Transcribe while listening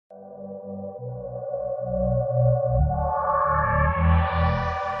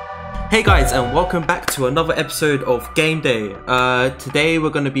Hey guys, and welcome back to another episode of Game Day. Today we're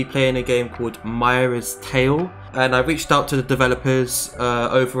going to be playing a game called Miras Tale, and I reached out to the developers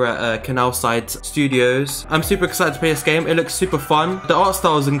over at Canal Side Studios. I'm super excited to play this game. It looks super fun. The art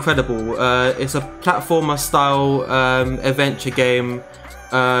style is incredible. It's a platformer style adventure game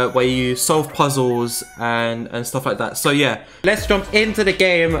where you solve puzzles and stuff like that. So yeah, let's jump into the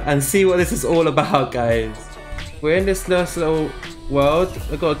game and see what this is all about, guys. We're in this nice little world.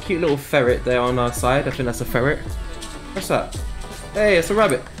 We've got a cute little ferret there on our side. I think that's a ferret. What's that? Hey, it's a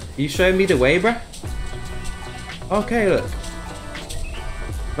rabbit. Are you showing me the way, bruh? Okay, look.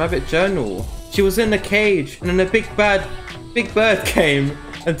 Rabbit journal. She was in a cage and then a big bird came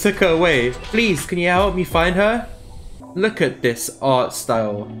and took her away. Please, can you help me find her? Look at this art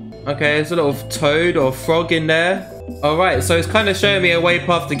style. Okay, there's a little toad or frog in there. Alright, so it's kind of showing me a way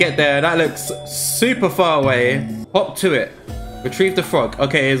path to get there. That looks super far away. Hop to it. Retrieve the frog.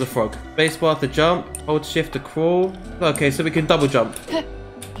 Okay, here's a frog. Spacebar to jump. Hold shift to crawl. Okay, so we can double jump.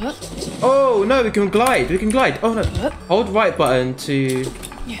 Oh, no, we can glide. We can glide. Oh, no. Hold right button to...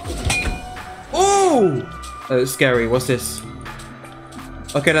 Oh! That looks scary. What's this?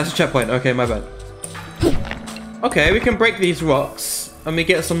 Okay, that's a checkpoint. Okay, my bad. Okay, we can break these rocks. And we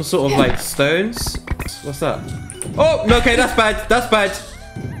get some sort of, like, stones. What's that? Oh, no, okay, that's bad. That's bad.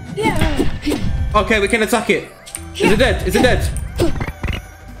 Okay, we can attack it. Is it dead? Is it dead?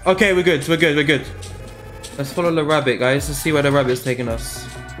 Okay, we're good. We're good. We're good. Let's follow the rabbit, guys. Let's see where the rabbit's taking us.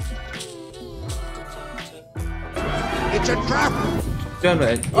 It's a trap!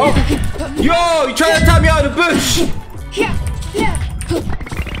 Oh! Yo! You trying to tap me out of the bush!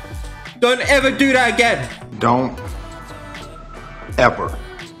 Don't ever do that again! Don't ever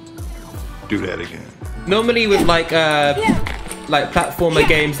do that again. Normally with like platformer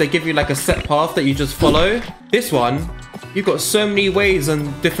games, they give you like a set path that you just follow. This one, you've got so many ways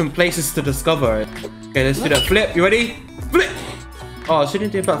and different places to discover. Okay, let's do that flip. You ready? Flip! Oh, she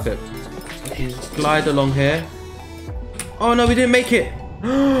didn't do a backflip. Okay, glide along here. Oh no, we didn't make it.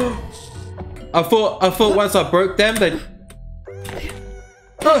 I thought once I broke them, they'd...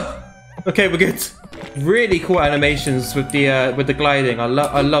 Okay, we're good. Really cool animations with the gliding. I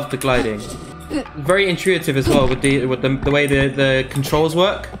love the gliding. Very intuitive as well with the way the controls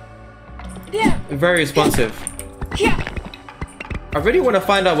work. Very responsive. I really want to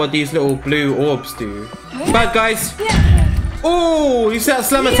find out what these little blue orbs do. Bad guys. Oh, you see that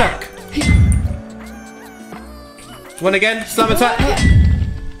slam attack? One again, slam attack.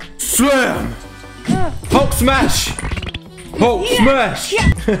 Slam. Hulk smash. Hulk smash.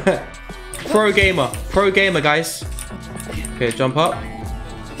 Pro gamer, guys. Okay, jump up.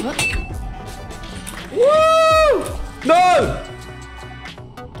 Woo! No!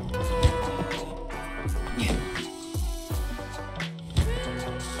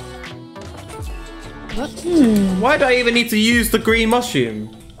 Why do I even need to use the green mushroom?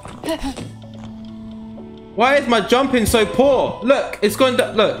 Why is my jumping so poor? Look, it's going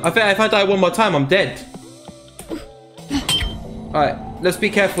to... Look, I think if I die one more time, I'm dead. Alright, let's be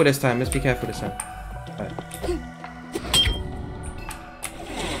careful this time. Let's be careful this time. Right.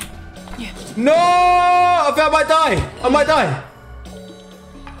 No! I think I might die! I might die!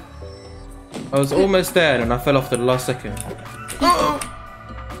 I was almost there and I fell off to the last second.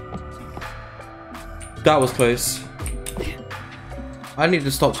 That was close. I need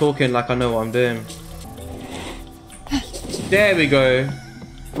to stop talking like I know what I'm doing. There we go.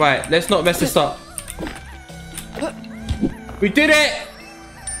 Right, let's not mess this up. We did it!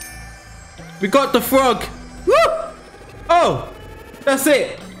 We got the frog! Woo! Oh! That's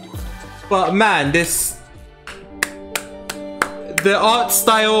it! But man, the art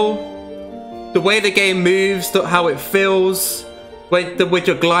style, the way the game moves, how it feels, with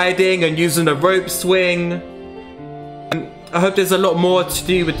your gliding and using a rope swing. And I hope there's a lot more to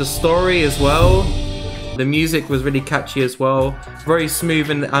do with the story as well. The music was really catchy as well. Very smooth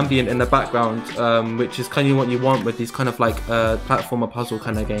and ambient in the background, which is kind of what you want with these kind of like platformer puzzle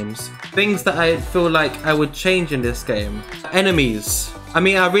kind of games. Things that I feel like I would change in this game. Enemies. I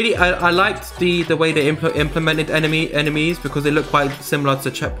mean, I liked the way they implemented enemies because they look quite similar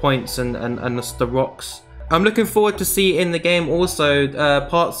to checkpoints and the rocks. I'm looking forward to see in the game also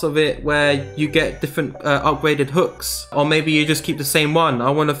parts of it where you get different upgraded hooks, or maybe you just keep the same one. I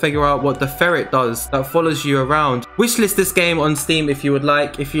want to figure out what the ferret does that follows you around. Wishlist this game on Steam if you would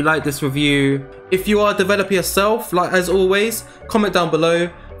like. If you like this review, if you are a developer yourself, like as always, comment down below.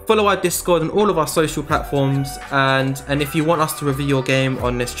 Follow our Discord and all of our social platforms, and if you want us to review your game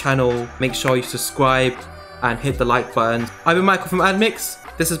on this channel, make sure you subscribe and hit the like button. I've been Michael from Admix.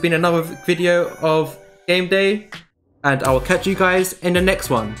 This has been another video of Game Day, and I will catch you guys in the next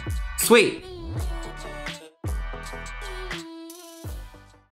one. Sweet.